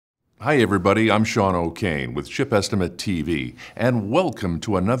Hi everybody, I'm Sean O'Kane with ChipEstimate TV, and welcome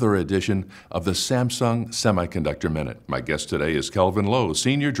to another edition of the Samsung Semiconductor Minute. My guest today is Kelvin Lowe,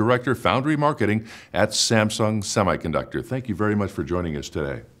 Senior Director, Foundry Marketing at Samsung Semiconductor. Thank you very much for joining us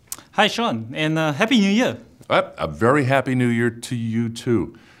today. Hi Sean, and Happy New Year. A very Happy New Year to you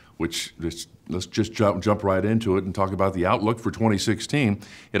too, let's just jump right into it and talk about the outlook for 2016.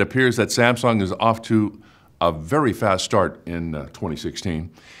 It appears that Samsung is off to a very fast start in 2016.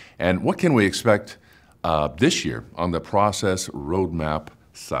 And what can we expect this year on the process roadmap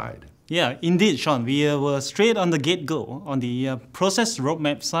side? Yeah, indeed, Sean. We were straight on the get-go. On the process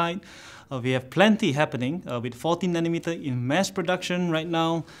roadmap side, we have plenty happening with 14 nanometer in mass production right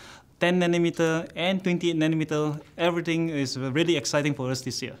now, 10 nanometer and 28 nanometer. Everything is really exciting for us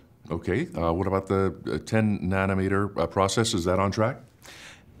this year. Okay, what about the 10 nanometer process? Is that on track?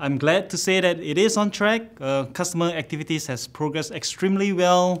 I'm glad to say that it is on track. Customer activities has progressed extremely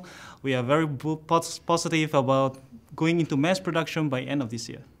well. We are very positive about going into mass production by end of this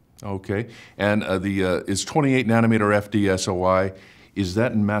year. Okay, and is 28 nanometer FD-SOI, is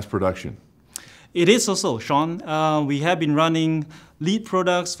that in mass production? It is also, Sean. We have been running lead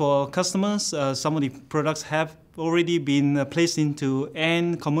products for customers. Some of the products have already been placed into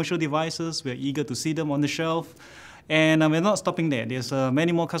end commercial devices. We're eager to see them on the shelf. And we're not stopping there. There's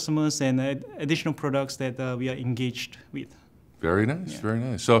many more customers and additional products that we are engaged with. Very nice, very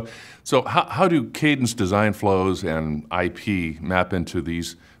nice. So how do cadence design flows and IP map into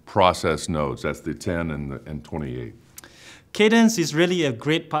these process nodes? That's the 10 and 28. Cadence is really a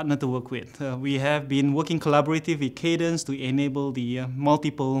great partner to work with. We have been working collaboratively with Cadence to enable the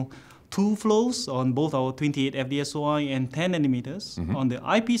multiple tool flows on both our 28 FD-SOI and 10 nanometers. Mm-hmm. On the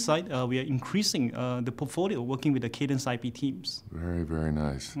IP side, we are increasing the portfolio, working with the Cadence IP teams. Very, very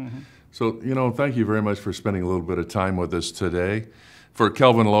nice. Mm-hmm. So, thank you very much for spending a little bit of time with us today. For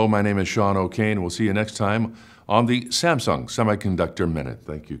Kelvin Lowe, my name is Sean O'Kane. We'll see you next time on the Samsung Semiconductor Minute.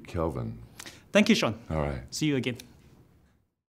 Thank you, Kelvin. Thank you, Sean. All right. See you again.